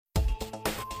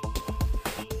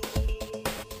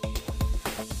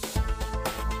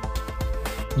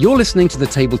You're listening to the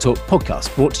Table Talk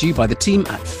podcast, brought to you by the team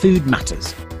at Food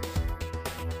Matters.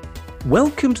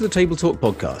 Welcome to the Table Talk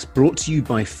podcast, brought to you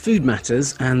by Food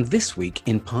Matters, and this week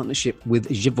in partnership with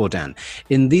Givaudan.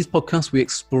 In these podcasts, we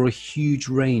explore a huge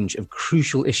range of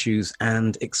crucial issues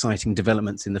and exciting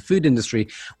developments in the food industry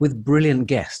with brilliant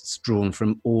guests drawn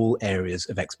from all areas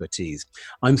of expertise.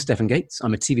 I'm Stefan Gates.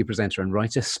 I'm a TV presenter and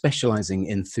writer specialising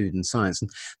in food and science.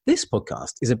 And this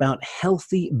podcast is about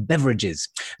healthy beverages.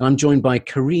 And I'm joined by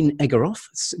Karine Eggeroff,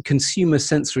 Consumer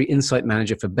Sensory Insight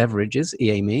Manager for Beverages,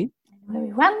 EAME. Hello,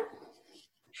 everyone.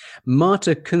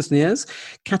 Marta Kunstniers,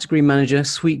 Category Manager,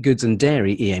 Sweet Goods and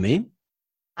Dairy, EAME.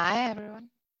 Hi, everyone.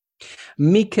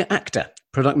 Mika Akhtar,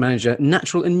 Product Manager,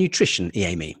 Natural and Nutrition,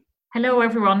 EAME. Hello,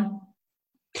 everyone.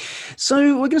 So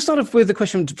we're going to start off with a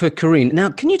question for Karine. Now,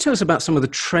 can you tell us about some of the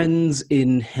trends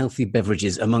in healthy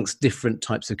beverages amongst different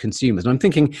types of consumers? And I'm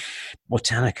thinking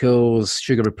botanicals,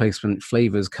 sugar replacement,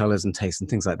 flavours, colours and tastes and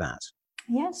things like that.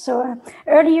 Yeah, so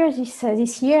earlier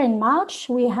this year in March,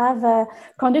 we have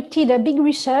conducted a big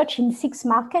research in 6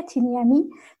 markets in EAME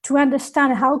to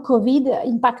understand how COVID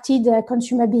impacted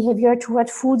consumer behavior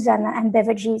towards foods and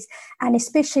beverages, and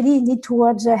especially indeed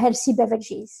towards healthy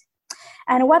beverages.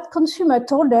 And what consumers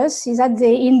told us is that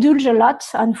they indulge a lot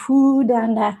on food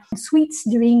and sweets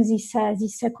during this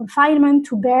confinement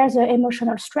to bear the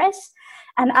emotional stress.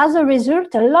 And as a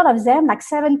result, a lot of them, like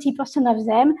 70% of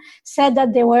them, said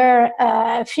that they were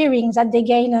fearing that they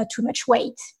gain too much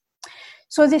weight.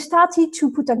 So they started to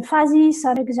put emphasis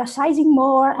on exercising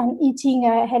more and eating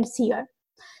healthier.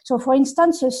 So for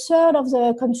instance, a third of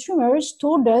the consumers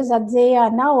told us that they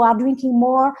now are drinking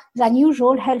more than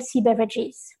usual healthy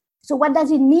beverages. So what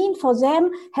does it mean for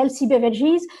them, healthy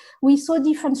beverages? We saw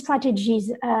different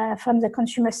strategies from the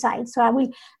consumer side. So I will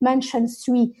mention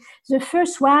 3. The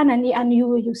first one, and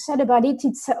you said about it,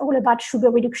 it's all about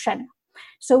sugar reduction.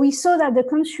 So we saw that the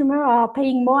consumer are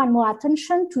paying more and more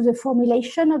attention to the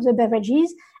formulation of the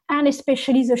beverages and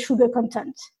especially the sugar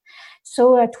content.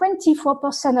 So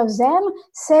 24% of them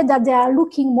said that they are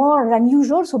looking more than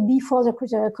usual. So before the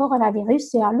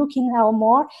coronavirus, they are looking now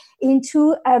more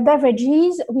into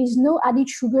beverages with no added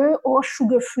sugar or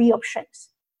sugar-free options.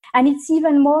 And it's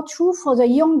even more true for the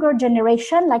younger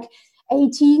generation, like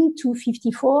 18 to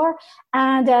 54,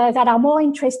 and that are more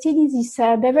interested in these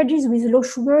beverages with low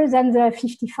sugar than the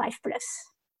 55 plus.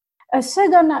 A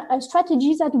second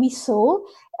strategy that we saw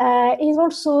is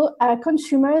also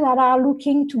consumers that are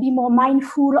looking to be more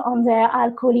mindful on their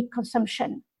alcoholic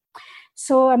consumption.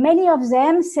 So many of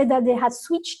them said that they had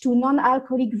switched to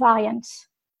non-alcoholic variants.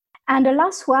 And the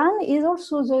last one is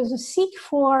also the seek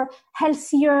for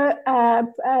healthier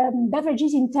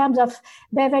beverages in terms of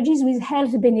beverages with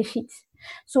health benefits.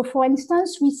 So for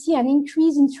instance, we see an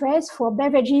increased interest for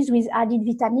beverages with added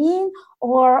vitamin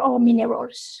or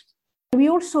minerals. We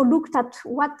also looked at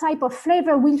what type of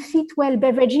flavor will fit well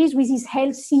beverages with this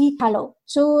healthy halo.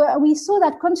 So we saw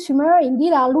that consumers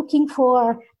indeed are looking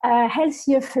for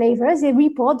healthier flavors. They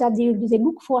report that they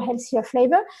look for healthier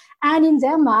flavor, and in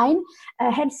their mind, a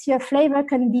healthier flavor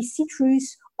can be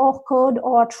citrus, orchid,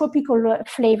 or tropical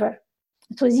flavor.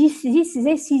 So they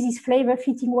see this flavor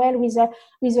fitting well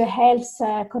with a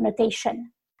health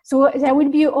connotation. So there will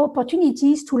be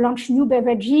opportunities to launch new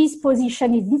beverages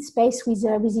positioned in this space with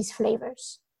these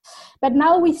flavors. But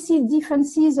now we see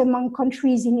differences among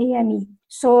countries in EAME.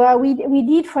 So we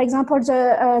did, for example,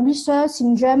 the research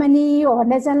in Germany or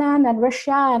Netherlands and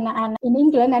Russia and in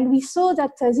England, and we saw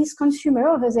that this consumer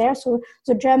over there, so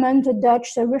the German, the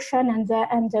Dutch, the Russian,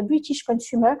 and the British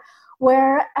consumer,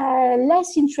 were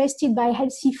less interested by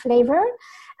healthy flavor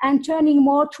and turning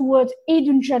more towards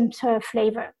indulgent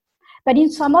flavor. But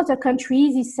in some other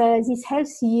countries, these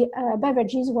healthy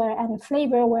beverages and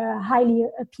flavor were highly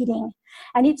appealing.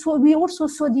 And we also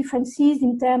saw differences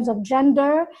in terms of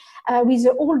gender with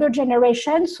the older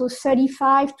generation, so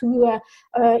 35 to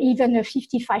even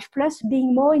 55 plus,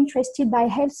 being more interested by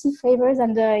healthy flavors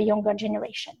than the younger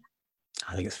generation.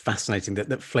 I think it's fascinating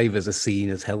that flavors are seen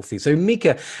as healthy. So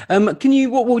Mika,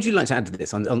 what would you like to add to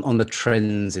this on the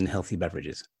trends in healthy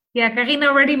beverages? Yeah, Karine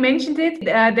already mentioned it.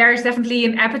 There is definitely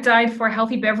an appetite for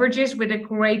healthy beverages with a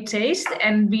great taste.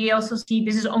 And we also see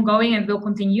this is ongoing and will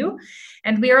continue.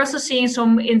 And we are also seeing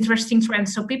some interesting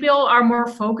trends. So people are more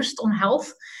focused on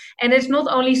health. And it's not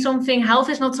only health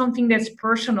is not something that's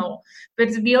personal, but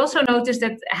we also notice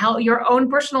that your own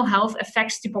personal health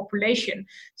affects the population.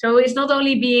 So it's not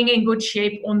only being in good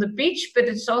shape on the pitch, but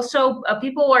it's also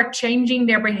people are changing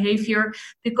their behavior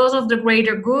because of the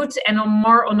greater good and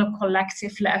more on a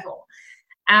collective level.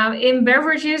 In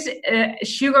beverages,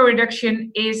 sugar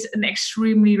reduction is an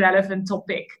extremely relevant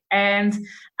topic. And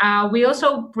we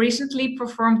also recently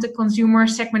performed a consumer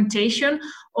segmentation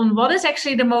on what is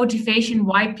actually the motivation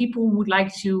why people would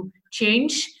like to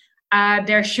change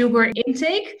their sugar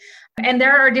intake. And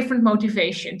there are different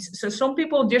motivations. So some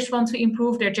people just want to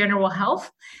improve their general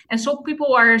health, and some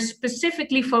people are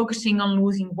specifically focusing on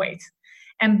losing weight.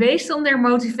 And based on their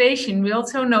motivation, we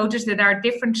also noticed that there are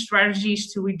different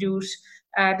strategies to reduce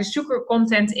the sugar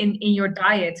content in your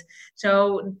diet.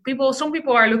 So some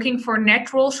people are looking for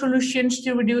natural solutions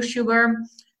to reduce sugar.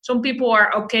 Some people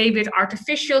are okay with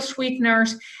artificial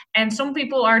sweeteners, and some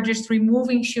people are just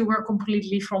removing sugar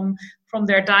completely from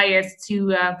their diet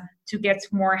to get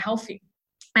more healthy.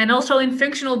 And also in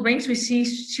functional drinks, we see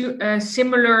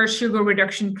similar sugar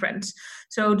reduction trends.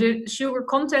 So the sugar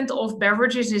content of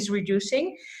beverages is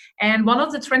reducing. And one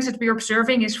of the trends that we're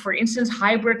observing is, for instance,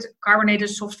 hybrid carbonated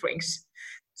soft drinks.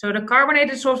 So the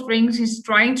carbonated soft drinks is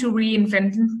trying to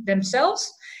reinvent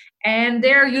themselves. And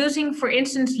they're using, for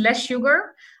instance, less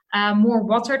sugar, more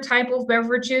water type of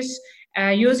beverages,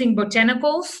 using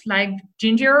botanicals like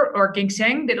ginger or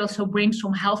ginseng that also bring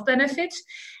some health benefits.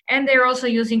 And they're also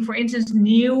using, for instance,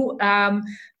 new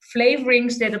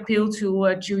flavorings that appeal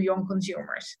to young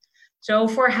consumers. So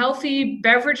for healthy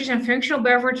beverages and functional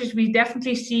beverages, we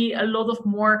definitely see a lot of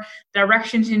more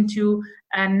directions into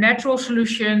natural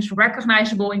solutions,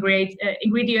 recognizable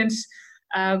ingredients,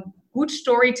 good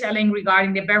storytelling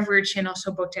regarding the beverage, and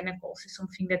also botanicals is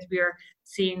something that we are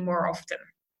seeing more often.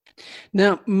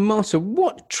 Now, Marta,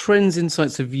 what trends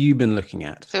insights have you been looking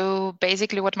at? So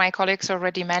basically what my colleagues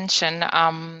already mentioned,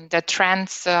 the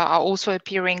trends are also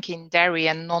appearing in dairy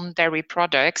and non-dairy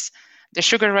products. The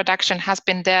sugar reduction has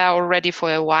been there already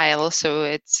for a while, so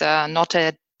it's not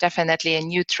definitely a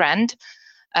new trend.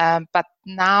 But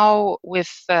now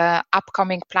with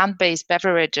upcoming plant-based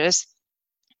beverages,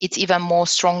 it's even more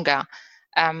stronger.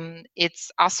 It's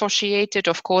associated,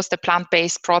 of course, the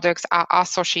plant-based products are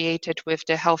associated with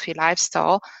the healthy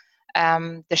lifestyle.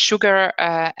 The sugar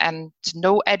and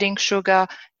no adding sugar,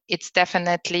 it's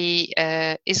definitely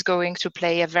is going to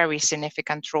play a very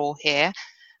significant role here.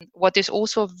 What is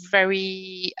also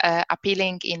very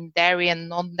appealing in dairy and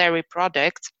non-dairy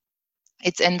products,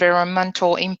 it's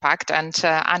environmental impact and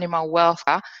animal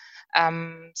welfare.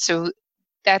 So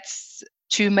that's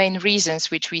two main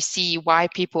reasons which we see why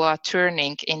people are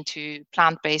turning into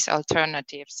plant-based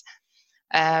alternatives.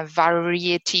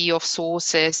 Variety of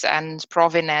sources and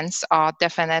provenance are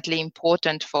definitely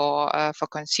important for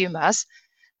consumers.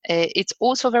 It's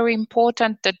also very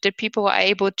important that the people are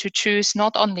able to choose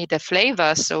not only the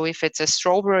flavor, so if it's a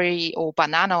strawberry or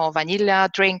banana or vanilla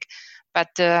drink, but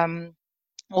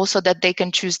also that they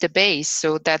can choose the base,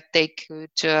 so that they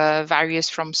could vary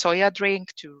from soya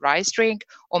drink to rice drink,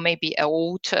 or maybe a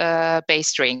oat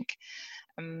based drink.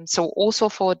 So also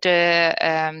for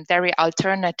the dairy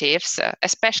alternatives,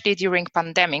 especially during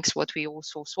pandemics, what we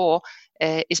also saw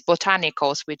is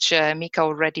botanicals, which Mika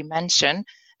already mentioned,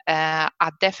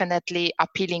 are definitely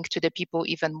appealing to the people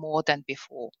even more than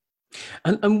before.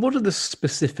 And what are the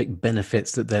specific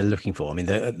benefits that they're looking for? I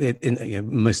mean,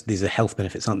 most of these are health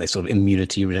benefits, aren't they? Sort of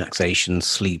immunity, relaxation,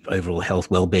 sleep, overall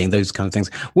health, well-being, those kind of things.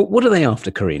 What are they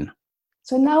after, Corinne?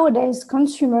 So nowadays,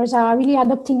 consumers are really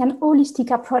adopting an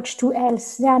holistic approach to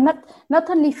health. They are not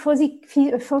only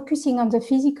focusing on the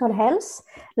physical health,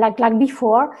 like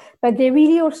before, but they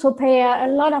really also pay a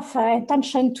lot of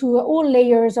attention to all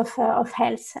layers of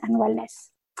health and wellness.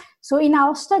 So in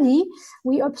our study,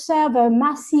 we observe a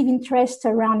massive interest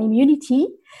around immunity,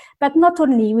 but not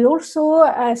only, we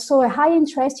also saw a high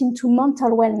interest into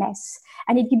mental wellness,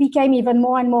 and it became even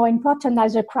more and more important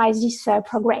as the crisis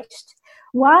progressed.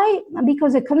 Why?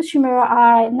 Because the consumer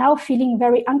are now feeling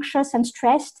very anxious and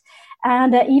stressed,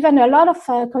 and even a lot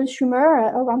of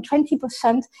consumer, around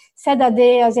 20%, said that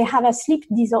they have a sleep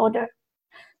disorder.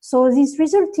 So this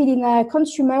resulted in a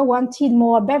consumer wanted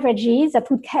more beverages that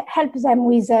would help them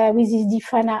with these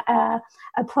different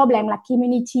problem like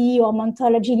immunity or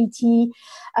mental agility,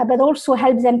 but also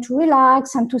help them to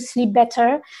relax and to sleep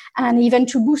better, and even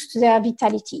to boost their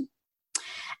vitality.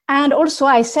 And also,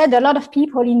 I said a lot of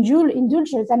people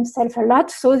indulge themselves a lot,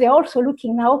 so they're also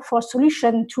looking now for a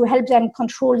solution to help them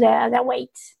control their weight.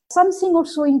 Something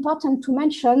also important to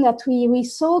mention that we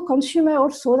saw consumers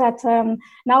also that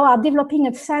now are developing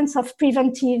a sense of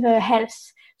preventive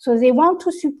health. So they want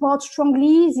to support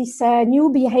strongly this new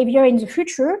behavior in the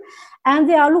future, and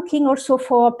they are looking also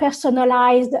for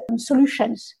personalized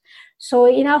solutions. So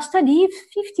in our study,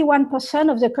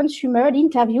 51% of the consumers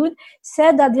interviewed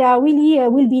said that they are really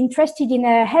will be interested in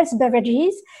health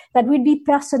beverages that will be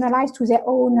personalized to their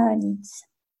own needs.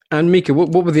 And Mika,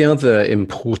 what were the other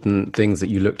important things that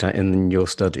you looked at in your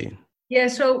study? Yeah,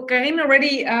 so Karin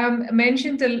already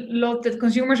mentioned a lot that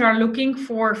consumers are looking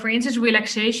for instance,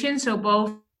 relaxation. So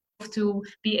both to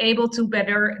be able to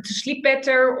sleep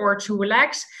better or to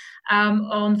relax,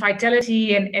 on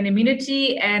vitality and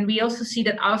immunity. And we also see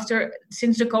that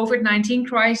since the COVID-19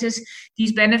 crisis,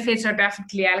 these benefits are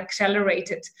definitely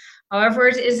accelerated. However,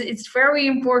 it's very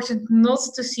important not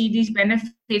to see these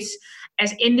benefits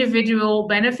as individual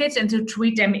benefits and to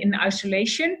treat them in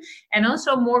isolation. And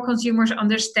also more consumers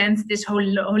understand this whole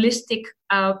holistic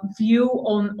view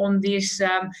on this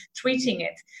treating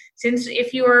it. Since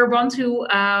if you want to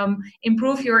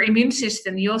improve your immune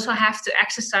system, you also have to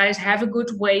exercise, have a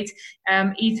good weight,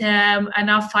 eat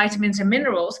enough vitamins and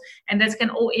minerals, and that can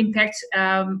all impact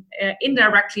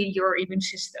indirectly your immune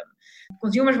system.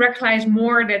 Consumers recognize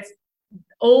more that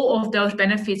all of those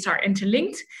benefits are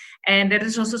interlinked, and that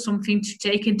is also something to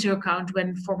take into account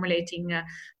when formulating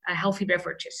healthy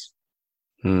beverages.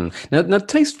 Now,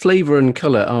 taste, flavor, and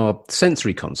color are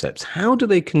sensory concepts. How do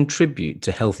they contribute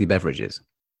to healthy beverages?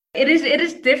 It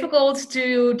is difficult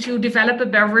to develop a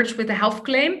beverage with a health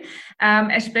claim,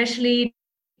 especially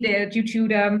due to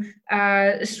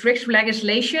the strict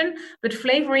legislation. But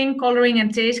flavoring, coloring,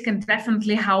 and taste can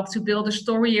definitely help to build a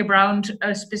story around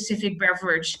a specific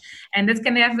beverage, and that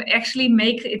can actually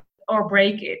make it or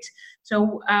break it.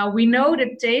 So we know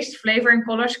that taste, flavor, and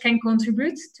colors can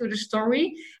contribute to the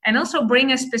story and also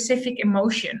bring a specific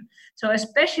emotion. So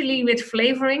especially with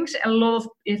flavorings, a lot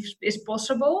is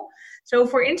possible. So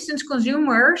for instance,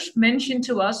 consumers mentioned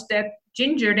to us that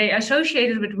ginger, they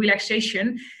associated with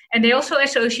relaxation, and they also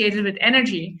associated with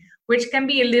energy, which can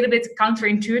be a little bit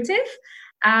counterintuitive.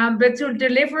 But to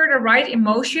deliver the right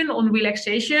emotion on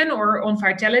relaxation or on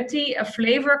vitality, a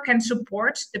flavor can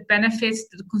support the benefits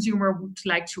that the consumer would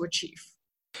like to achieve.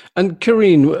 And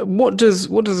Karin, what does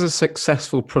a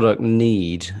successful product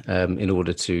need in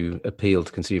order to appeal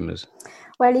to consumers?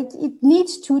 Well, it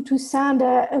needs to send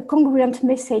a congruent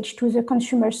message to the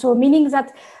consumer. So meaning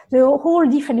that the whole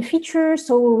different features,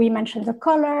 so we mentioned the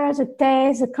color, the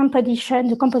taste,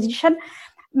 the composition,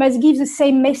 must give the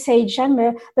same message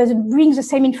and must bring the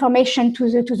same information to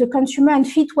the consumer and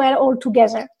fit well all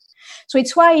together. So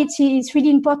it's why it's really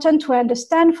important to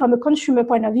understand from a consumer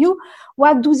point of view,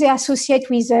 what do they associate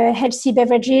with healthy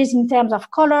beverages in terms of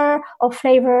color or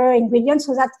flavor, ingredients,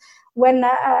 so that when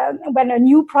a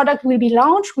new product will be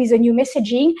launched with a new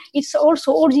messaging, it's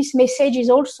also all this message is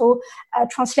also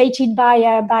translated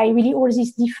by really all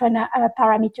these different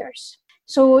parameters.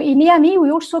 So in EAME, we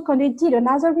also conducted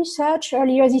another research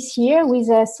earlier this year with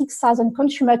 6,000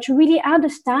 consumers to really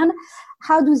understand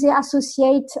how do they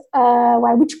associate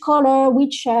which color,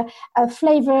 which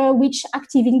flavor, which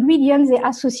active ingredients they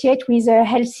associate with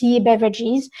healthy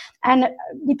beverages, and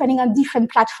depending on different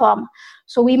platforms.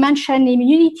 So we mentioned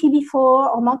immunity before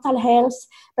or mental health,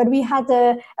 but we had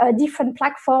a different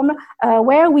platform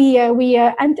where we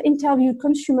interviewed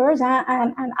consumers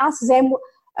and asked them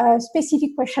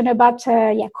specific question about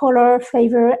color,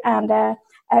 flavor, and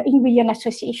ingredient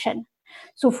association.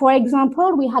 So, for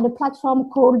example, we had a platform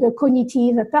called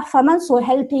Cognitive Performance, so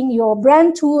helping your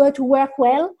brain to work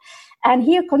well. And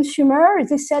here, consumers,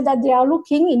 they said that they are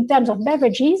looking in terms of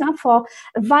beverages for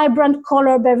vibrant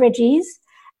color beverages,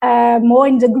 more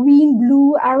in the green,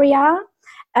 blue area,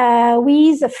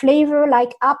 with a flavor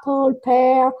like apple,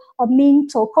 pear, or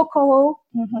mint or cocoa.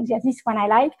 Yeah, this one I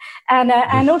like.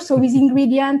 And also with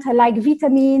ingredients like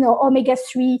vitamin or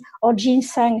omega-3 or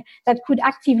ginseng that could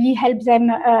actively help them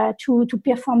to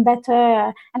perform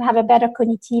better and have a better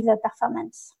cognitive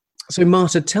performance. So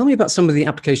Marta, tell me about some of the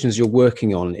applications you're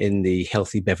working on in the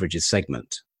healthy beverages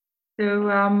segment.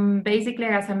 So basically,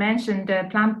 as I mentioned,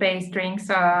 plant-based drinks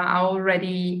are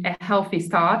already a healthy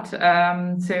start.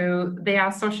 So they are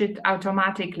associated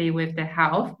automatically with the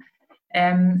health.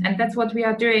 And that's what we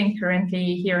are doing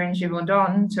currently here in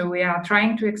Givaudan. So we are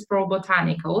trying to explore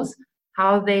botanicals,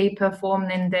 how they perform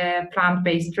in the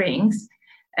plant-based drinks.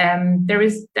 There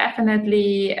is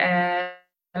definitely a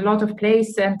lot of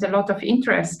place and a lot of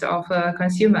interest of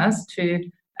consumers to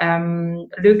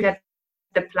look at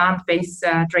the plant-based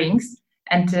drinks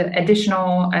and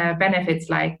additional benefits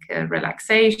like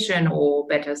relaxation or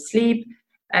better sleep.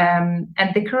 And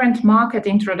the current market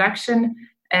introduction,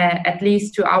 at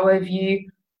least to our view,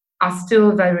 are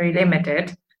still very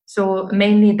limited. So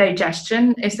mainly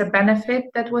digestion is a benefit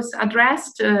that was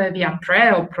addressed via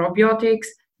pre or probiotics,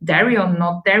 dairy or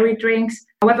not dairy drinks.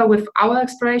 However, with our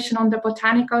exploration on the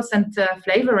botanicals and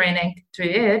flavoring to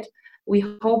it, we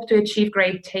hope to achieve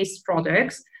great taste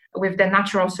products with the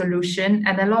natural solution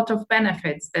and a lot of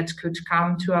benefits that could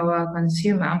come to our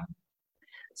consumer.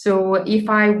 So if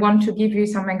I want to give you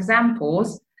some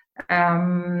examples,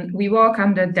 we work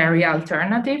on the dairy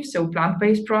alternatives, so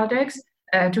plant-based products,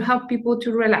 to help people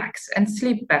to relax and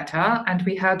sleep better. And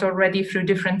we heard already through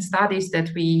different studies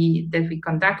that we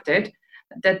conducted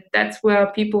that's where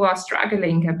people are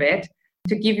struggling a bit.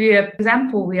 To give you an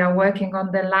example, we are working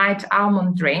on the light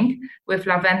almond drink with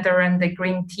lavender and the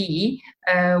green tea,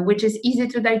 which is easy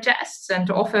to digest and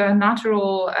offer a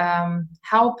natural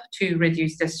help to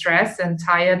reduce the stress and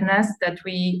tiredness that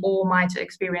we all might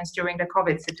experience during the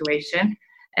COVID situation.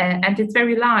 And it's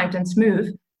very light and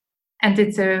smooth, and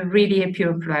it's really a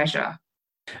pure pleasure.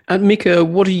 And Mika,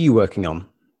 what are you working on?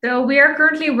 So we are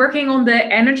currently working on the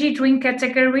energy drink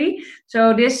category.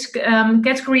 So this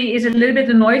category is a little bit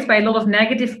annoyed by a lot of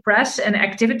negative press and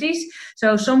activities.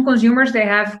 So some consumers, they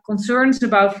have concerns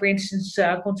about, for instance,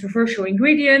 controversial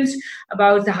ingredients,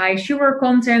 about the high sugar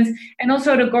content, and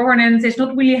also the governance is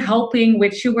not really helping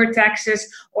with sugar taxes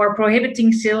or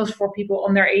prohibiting sales for people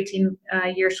under 18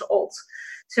 years old.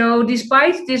 So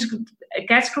despite this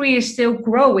category is still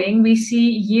growing, we see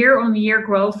year-on-year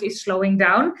growth is slowing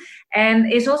down,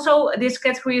 and this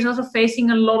category is also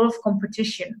facing a lot of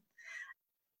competition.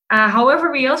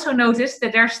 However, we also noticed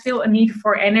that there's still a need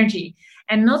for energy,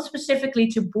 and not specifically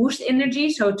to boost energy,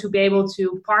 so to be able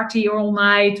to party all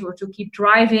night or to keep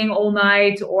driving all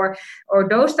night or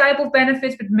those type of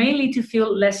benefits, but mainly to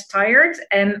feel less tired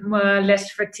and less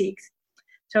fatigued.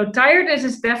 So tiredness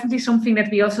is definitely something that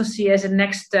we also see as a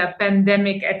next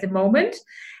pandemic at the moment.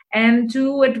 And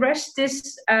to address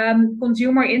this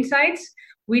consumer insights,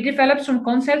 we developed some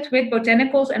concepts with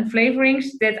botanicals and flavorings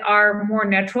that are more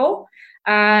natural,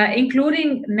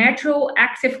 including natural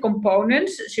active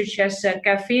components such as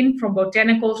caffeine from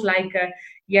botanicals like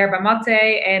yerba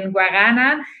mate and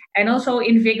guarana, and also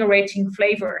invigorating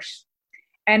flavors.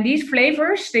 And these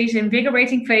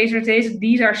invigorating flavors,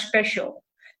 these are special.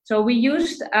 So we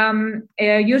used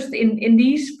in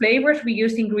these flavors, we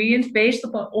used ingredients based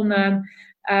on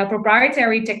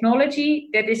proprietary technology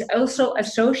that is also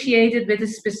associated with a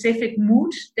specific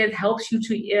mood that helps you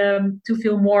to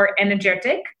feel more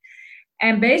energetic.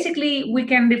 And basically, we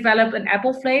can develop an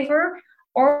apple flavor,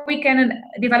 or we can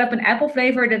develop an apple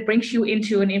flavor that brings you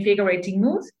into an invigorating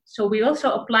mood. So we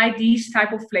also apply these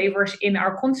type of flavors in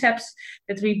our concepts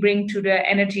that we bring to the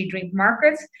energy drink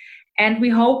market. And we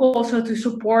hope also to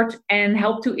support and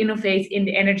help to innovate in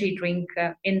the energy drink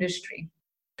industry.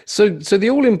 So the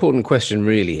all-important question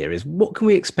really here is, what can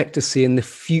we expect to see in the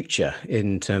future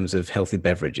in terms of healthy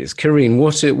beverages? Karine,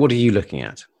 what are you looking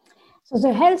at? So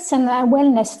the health and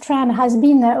wellness trend has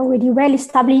been already well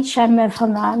established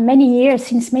from many years,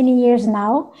 since many years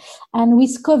now. And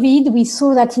with COVID, we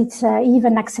saw that it's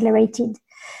even accelerated.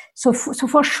 So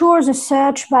for sure, the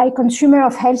search by consumer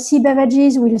of healthy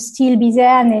beverages will still be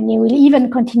there, and it will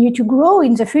even continue to grow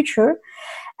in the future.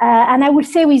 And I would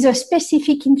say with a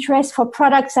specific interest for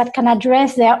products that can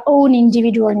address their own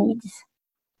individual needs.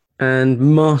 And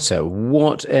Marta,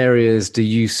 what areas do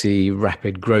you see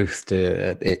rapid growth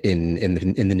in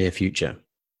the near future?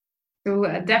 So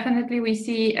definitely we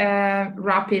see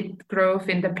rapid growth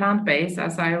in the plant-based,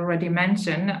 as I already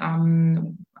mentioned.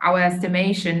 Our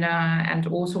estimation and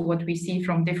also what we see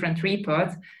from different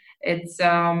reports, it's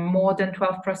more than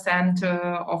 12%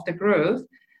 of the growth,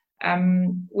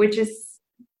 which is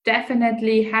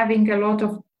definitely having a lot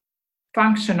of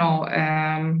functional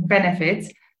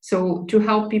benefits. So to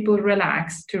help people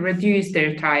relax, to reduce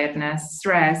their tiredness,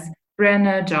 stress,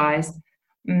 re-energized,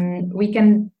 we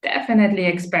can definitely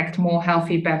expect more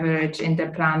healthy beverage in the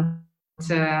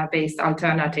plant-based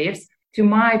alternatives. To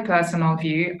my personal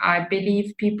view, I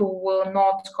believe people will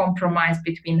not compromise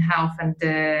between health and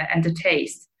the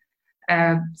taste.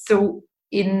 So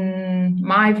in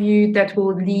my view, that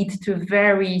will lead to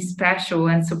very special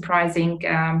and surprising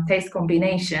taste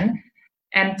combination.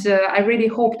 And I really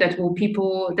hope that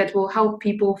will help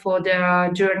people for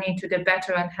their journey to the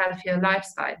better and healthier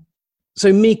lifestyle.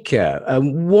 So Mika,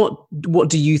 what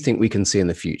do you think we can see in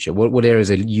the future? What areas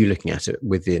are you looking at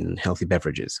within healthy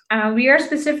beverages? We are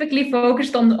specifically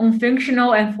focused on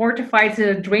functional and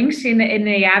fortified drinks in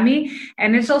EAME,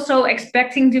 and it's also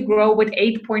expecting to grow with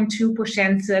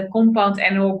 8.2% compound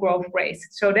annual growth rate.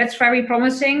 So that's very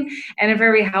promising and a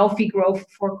very healthy growth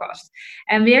forecast.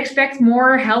 And we expect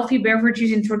more healthy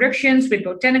beverages introductions with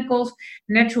botanicals,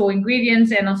 natural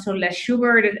ingredients, and also less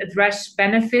sugar that address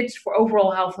benefits for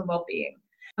overall health and well-being.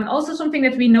 And also something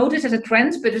that we notice as a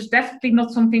trend, but is definitely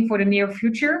not something for the near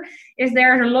future, is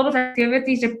there's a lot of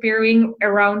activities appearing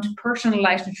around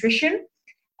personalized nutrition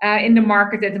in the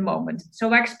market at the moment.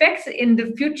 So I expect in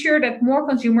the future that more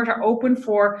consumers are open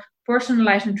for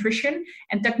personalized nutrition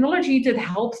and technology that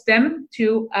helps them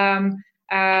to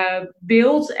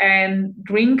build and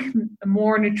drink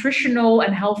more nutritional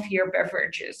and healthier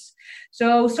beverages.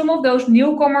 So some of those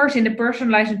newcomers in the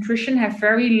personalized nutrition have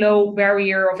very low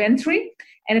barrier of entry,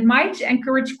 and it might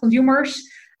encourage consumers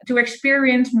to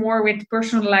experience more with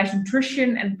personalized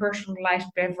nutrition and personalized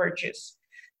beverages.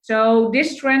 So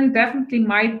this trend definitely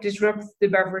might disrupt the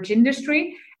beverage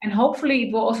industry, and hopefully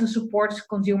it will also support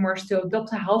consumers to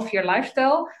adopt a healthier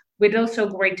lifestyle with also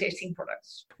great tasting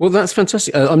products. Well, that's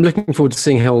fantastic. I'm looking forward to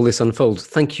seeing how all this unfolds.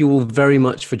 Thank you all very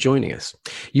much for joining us.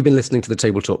 You've been listening to the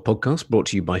Table Talk podcast brought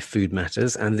to you by Food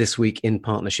Matters, and this week in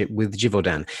partnership with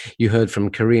Givaudan. You heard from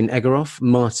Karine Egoroff,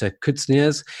 Marta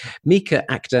Kutzniers, Mika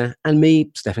Akhtar, and me,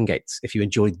 Stefan Gates. If you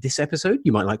enjoyed this episode,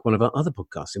 you might like one of our other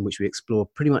podcasts in which we explore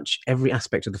pretty much every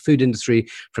aspect of the food industry,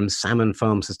 from salmon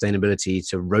farm sustainability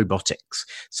to robotics.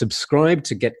 Subscribe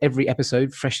to get every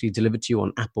episode freshly delivered to you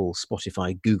on Apple,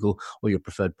 Spotify, Google, or your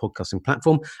preferred podcasting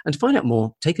platform. And to find out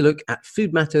more, take a look at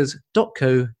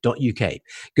foodmatters.co.uk.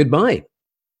 Goodbye.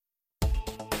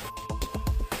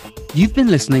 You've been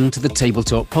listening to the Table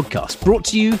Talk podcast brought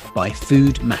to you by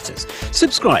Food Matters.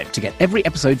 Subscribe to get every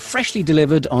episode freshly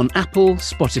delivered on Apple,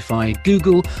 Spotify,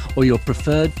 Google, or your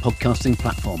preferred podcasting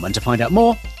platform. And to find out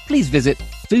more, please visit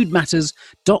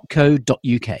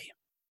foodmatters.co.uk.